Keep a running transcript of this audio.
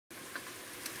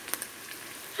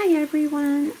Hi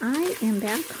everyone, I am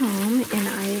back home and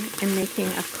I am making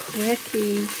a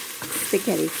quickie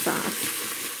spaghetti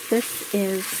sauce. This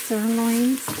is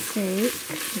sirloin steak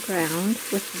ground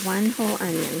with one whole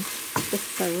onion.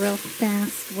 This is a real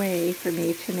fast way for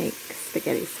me to make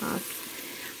spaghetti sauce.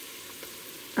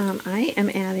 I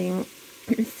am adding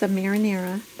some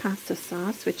marinara pasta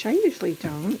sauce, which I usually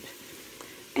don't,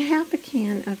 a half a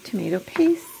can of tomato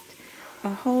paste, a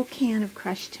whole can of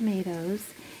crushed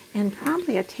tomatoes, and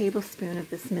probably a tablespoon of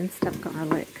this minced up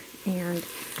garlic. And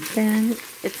then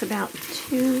it's about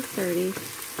 2:30,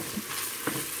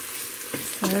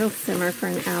 so it'll simmer for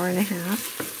an hour and a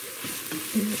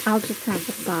half. I'll just have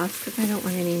the sauce because I don't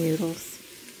want any noodles.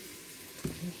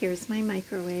 And here's my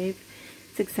microwave.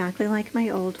 It's exactly like my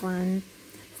old one,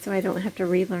 so I don't have to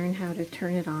relearn how to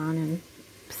turn it on and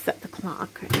set the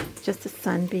clock. It's just a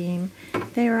Sunbeam.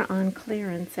 They are on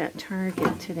clearance at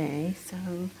Target today,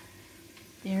 so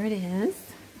there it is.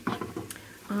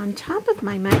 On top of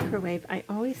my microwave, I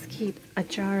always keep a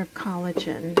jar of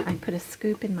collagen. I put a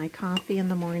scoop in my coffee in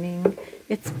the morning.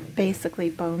 It's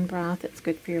basically bone broth. It's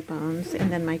good for your bones.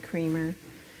 And then my creamer.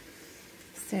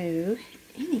 So,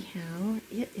 anyhow,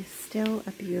 it is still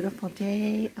a beautiful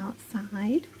day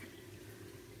outside.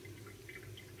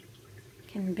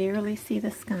 Can barely see the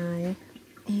sky.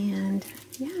 And,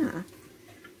 yeah.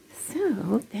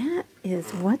 So, that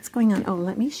is what's going on. Oh,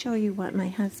 let me show you what my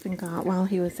husband got while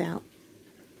he was out.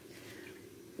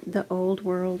 The Old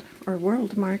World, or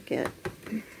World Market.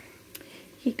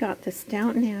 He got this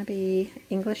Downton Abbey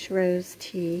English Rose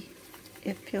tea.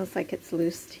 It feels like it's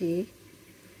loose tea.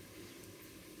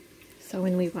 So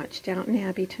when we watch Downton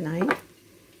Abbey tonight,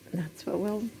 that's what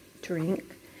we'll drink.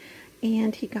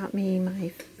 And he got me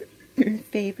my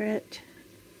favorite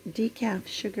decaf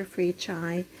sugar-free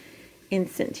chai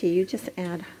instant tea. You just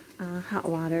add hot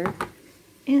water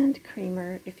and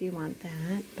creamer if you want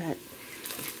that. But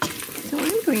so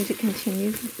I'm going to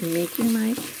continue making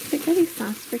my spaghetti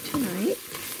sauce for tonight.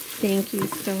 Thank you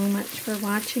so much for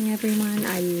watching, everyone.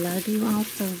 I love you all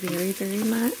so very, very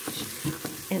much.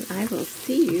 And I will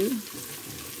see you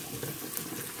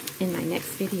in my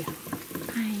next video.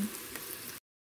 Bye.